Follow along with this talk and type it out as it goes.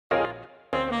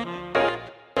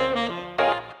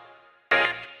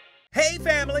Hey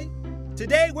family,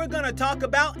 today we're going to talk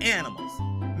about animals.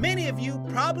 Many of you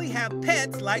probably have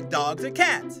pets like dogs or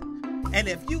cats. And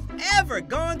if you've ever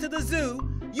gone to the zoo,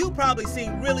 you've probably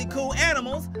seen really cool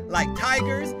animals like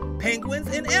tigers,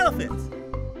 penguins, and elephants.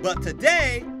 But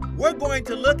today, we're going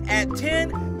to look at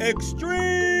 10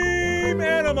 extreme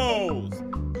animals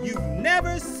you've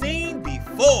never seen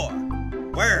before.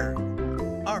 Word.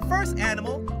 Our first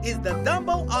animal is the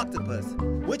Dumbo octopus,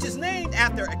 which is named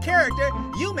after a character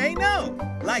you may know.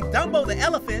 Like Dumbo the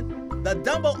elephant, the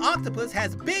Dumbo octopus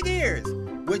has big ears,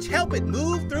 which help it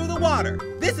move through the water.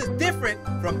 This is different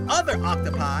from other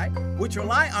octopi, which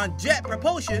rely on jet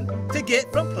propulsion to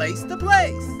get from place to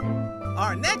place.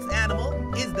 Our next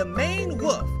animal is the Maine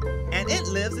wolf, and it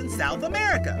lives in South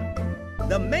America.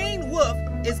 The Maine wolf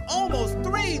is almost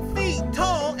 3 feet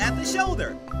tall at the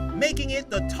shoulder, making it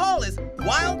the tallest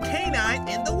wild canine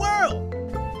in the world.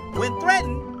 When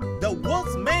threatened, the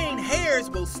wolf's mane hairs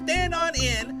will stand on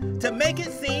end to make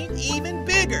it seem even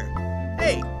bigger.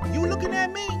 Hey, you looking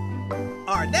at me?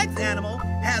 Our next animal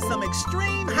has some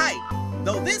extreme height,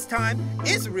 though this time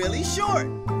it's really short.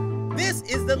 This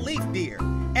is the leaf deer,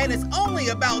 and it's only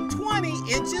about 20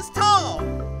 inches tall.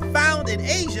 Found in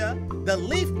Asia, the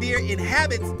leaf deer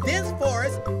inhabits dense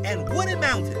forests and wooded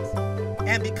mountains.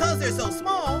 And because they're so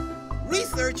small,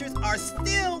 researchers are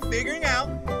still figuring out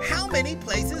how many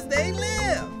places they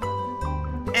live.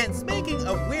 And speaking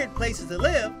of weird places to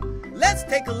live, let's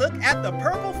take a look at the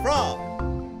purple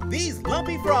frog. These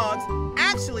lumpy frogs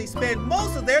actually spend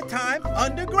most of their time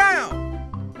underground.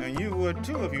 And you would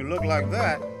too if you looked like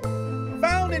that.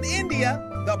 Found in India,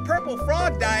 the purple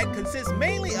frog diet consists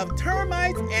mainly of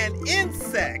termites and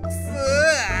insects.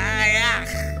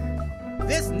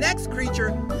 This next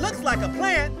creature looks like a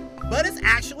plant, but it's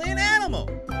actually an animal.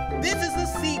 This is a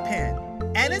sea pen,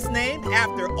 and it's named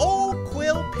after old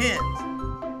quill pens.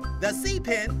 The sea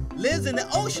pen lives in the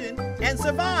ocean and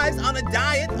survives on a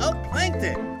diet of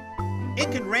plankton.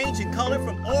 It can range in color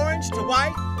from orange to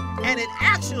white, and it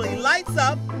actually lights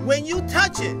up when you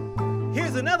touch it.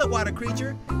 Here's another water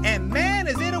creature, and man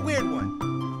is it a weird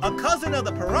one. A cousin of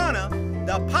the piranha,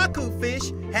 the pacu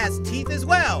fish has teeth as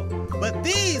well, but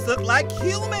these look like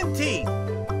human teeth.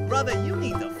 Brother, you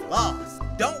need to floss.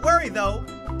 Don't worry though,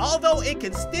 although it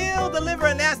can still deliver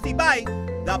a nasty bite,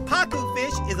 the pacu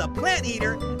fish is a plant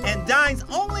eater and dines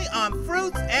only on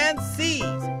fruits and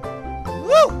seeds.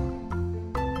 Woo!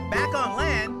 Back on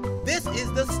land, this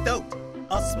is the stoat,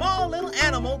 a small little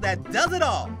animal that does it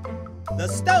all. The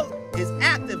stoat is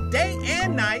active day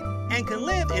and night and can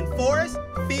live in forests,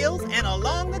 fields, and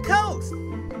along the coast.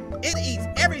 It eats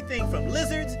everything from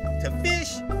lizards to fish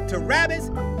to rabbits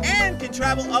and can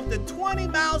travel up to 20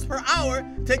 miles per hour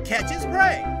to catch its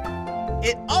prey.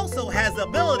 It also has the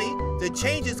ability to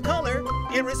change its color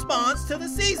in response to the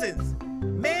seasons.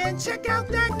 Man, check out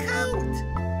that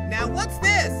coat! Now what's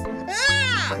this?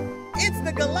 Ah! It's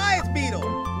the Goliath beetle,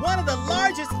 one of the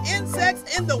largest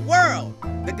insects in the world.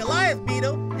 The Goliath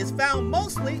beetle is found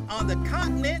mostly on the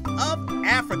continent of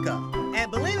Africa.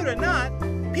 And believe it or not,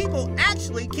 people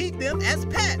actually keep them as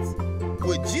pets.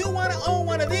 Would you want to own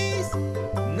one of these?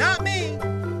 Not me.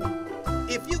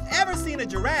 If you've ever seen a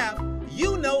giraffe,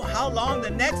 you know how long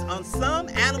the necks on some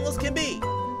animals can be.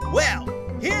 Well,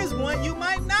 here's one you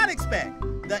might not expect,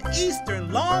 the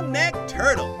eastern long-necked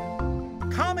turtle.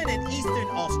 Common in eastern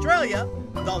Australia,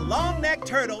 the long-necked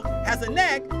turtle has a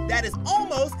neck that is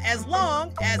almost as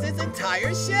long as its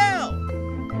entire shell.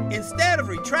 Instead of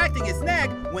retracting its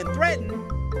neck when threatened,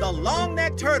 the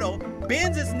long-necked turtle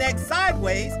bends its neck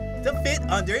sideways to fit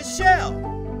under its shell.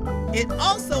 It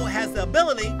also has the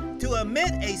ability to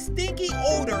emit a stinky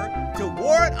odor to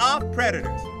ward off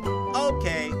predators.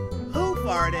 Okay, who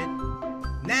farted?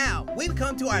 Now, we've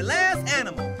come to our last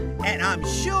animal, and I'm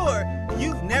sure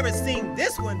you've never seen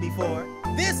this one before.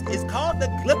 This is called the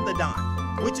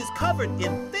glyptodon, which is covered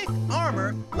in thick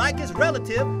armor like its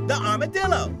relative, the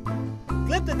armadillo.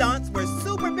 Glyptodonts were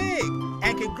super big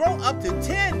and can grow up to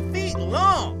 10 feet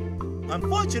long.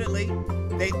 Unfortunately,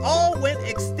 they all went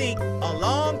extinct a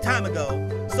long time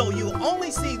ago, so you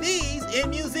only see these in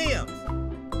museums.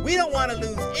 We don't want to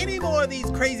lose any more of these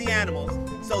crazy animals,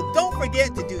 so don't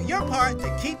forget to do your part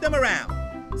to keep them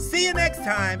around. See you next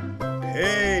time.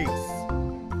 Peace.